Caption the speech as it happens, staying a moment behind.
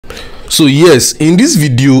So yes, in this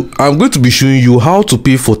video I'm going to be showing you how to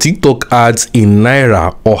pay for TikTok ads in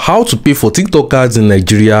Naira, or how to pay for TikTok ads in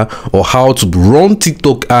Nigeria, or how to run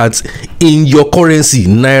TikTok ads in your currency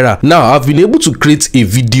Naira. Now I've been able to create a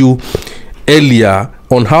video earlier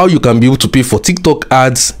on how you can be able to pay for TikTok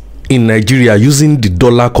ads in Nigeria using the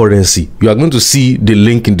dollar currency. You are going to see the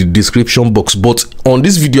link in the description box, but on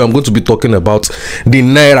this video I'm going to be talking about the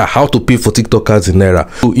Naira, how to pay for TikTok ads in Naira.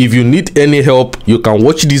 So if you need any help, you can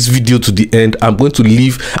watch this video to the end. I'm going to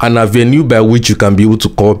leave an avenue by which you can be able to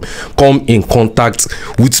come in contact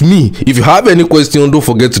with me. If you have any question, don't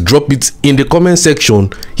forget to drop it in the comment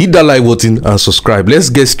section, hit that like button and subscribe. Let's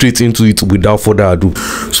get straight into it without further ado.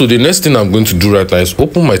 So the next thing I'm going to do right now is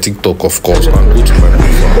open my TikTok, of course, and go to my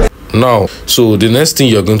profile. Now, so the next thing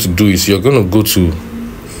you're going to do is you're going to go to,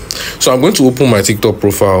 so I'm going to open my TikTok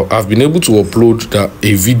profile. I've been able to upload a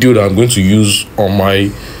video that I'm going to use on my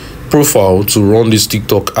profile to run these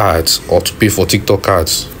TikTok ads, or to pay for TikTok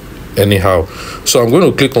ads anyhow. So I'm going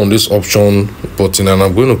to click on this option button and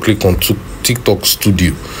I'm going to click on TikTok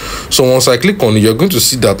Studio. So once I click on it, you're going to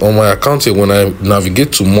see that on my account here, when I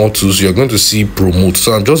navigate to more tools, you're going to see promote.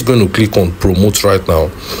 So I'm just going to click on promote right now.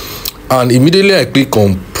 And immediately I click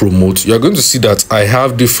on promote, you're going to see that I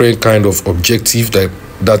have different kind of objective that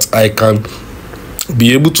I can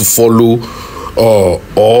be able to follow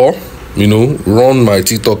or you know, run my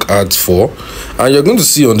TikTok ads for. And you're going to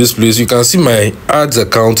see on this place, you can see my ads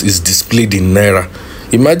account is displayed in Naira.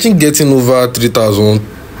 Imagine getting over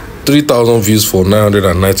 3,000 views for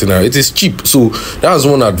 990 Naira. It is cheap. So that's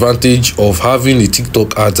one advantage of having a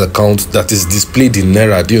TikTok ads account that is displayed in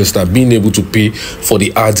Naira. Do you understand? Being able to pay for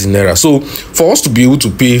the ads in Naira. So for us to be able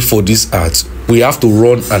to pay for these ads, we have to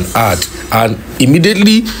run an ad, and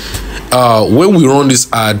immediately when we run this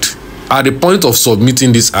ad, at the point of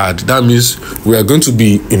submitting this ad, that means we are going to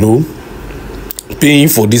be, you know, paying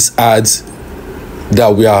for these ads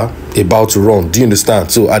that we are about to run. Do you understand?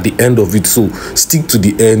 So at the end of it, so stick to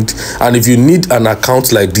the end. And if you need an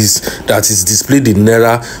account like this that is displayed in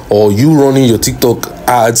Naira, or you running your TikTok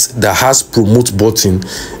ads that has promote button,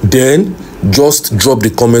 then just drop the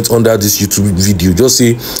comment under this YouTube video. Just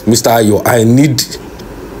say, Mr. Ayo, I need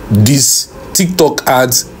this TikTok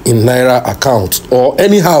ads in Naira account, or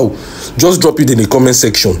anyhow, just drop it in the comment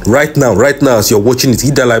section right now as you're watching it.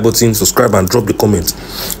 Hit that like button, subscribe, and drop the comment.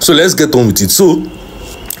 So let's get on with it. So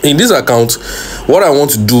in this account, what I want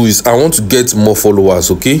to do is I want to get more followers.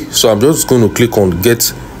 Okay, so I'm just going to click on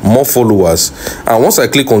get more followers, and once I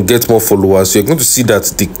click on get more followers, you're going to see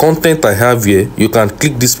that the content I have here, you can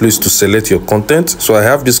click this place to select your content. So I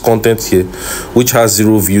have this content here which has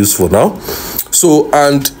 0 views for now. So,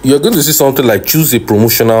 and you're going to see something like choose a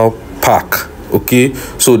promotional pack. Okay,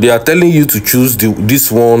 so they are telling you to choose this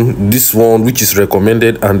one which is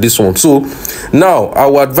recommended, and this one. So now I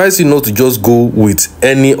will advise you not to just go with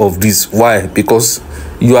any of these. Why? Because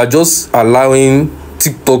you are just allowing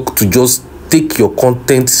TikTok to just take your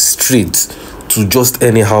content straight to just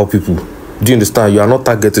anyhow people. Do you understand? You are not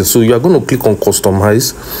targeting. So you are going to click on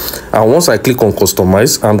customize, and once I click on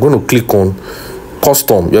customize, I'm going to click on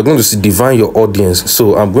custom. You're going to see define your audience.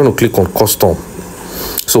 So I'm going to click on custom.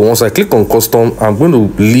 So once I click on custom, I'm going to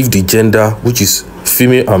leave the gender, which is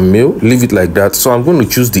female and male, leave it like that. So I'm going to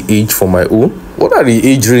choose the age for my own. What are the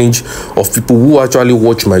age range of people who actually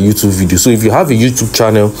watch my YouTube video? So if you have a YouTube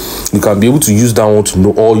channel, you can be able to use that one to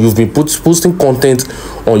know, or you've been posting content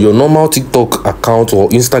on your normal TikTok account or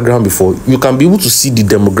Instagram before, you can be able to see the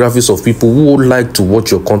demographics of people who would like to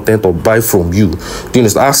watch your content or buy from you. You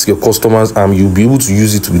just ask your customers, and you'll be able to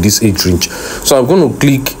use it with this age range. So I'm going to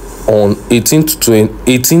click on 18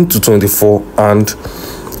 to 24, and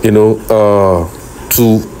you know,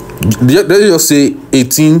 let's just say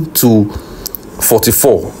 18 to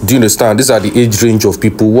 44. Do you understand? These are the age range of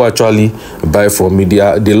people who actually buy from me.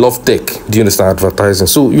 They love tech. Do you understand? Advertising.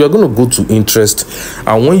 So you are going to go to interest,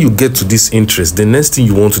 and when you get to this interest, the next thing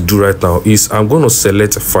you want to do right now is I'm going to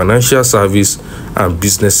select financial service and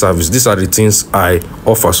business service. These are the things I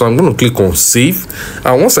offer. So I'm going to click on save,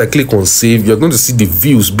 and once I click on save, you're going to see the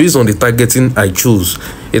views based on the targeting I chose.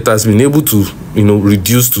 It has been able to, you know,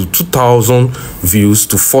 reduce to 2,000 views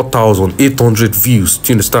to 4,800 views. Do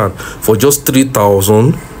you understand? For just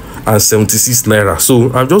 3,076 Naira. So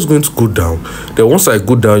I'm just going to go down. Then once I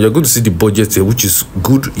go down, you're going to see the budget here, which is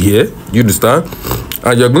good here. You understand?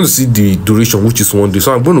 And you're going to see the duration, which is 1 day.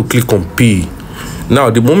 So I'm going to click on pay. Now,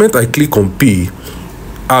 the moment I click on pay,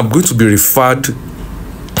 I'm going to be referred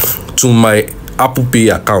to my Apple Pay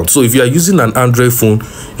account. So if you are using an Android phone,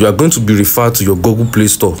 you are going to be referred to your Google Play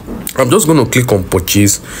Store. I'm just going to click on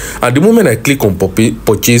purchase, and the moment I click on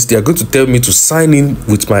purchase, they are going to tell me to sign in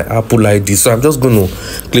with my Apple ID. So I'm just going to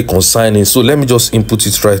click on sign in. So let me just input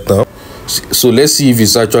it right now. So let's see if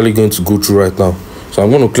it's actually going to go through right now. So I'm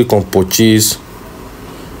going to click on purchase,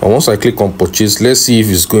 and once I click on purchase, let's see if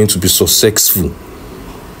it's going to be successful.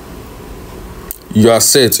 You are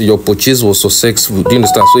set, your purchase was successful. Do you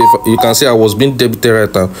understand? So if you can see I was being debited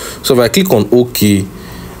right now. So if I click on OK,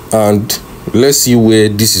 and let's see where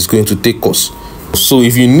this is going to take us. So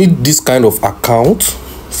if you need this kind of account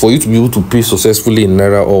for you to be able to pay successfully in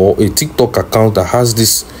Naira, or a TikTok account that has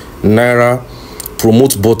this Naira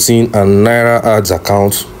promote button and Naira ads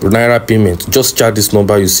account, Naira payment, just chat this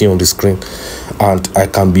number you see on the screen, and I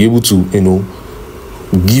can be able to,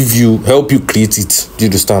 help you create it. Do you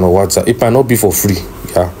understand? On WhatsApp, it might not be for free,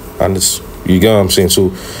 yeah, and you get what I'm saying. So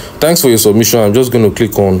thanks for your submission. I'm just going to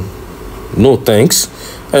click on no thanks,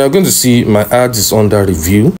 and you're going to see my ads is under review.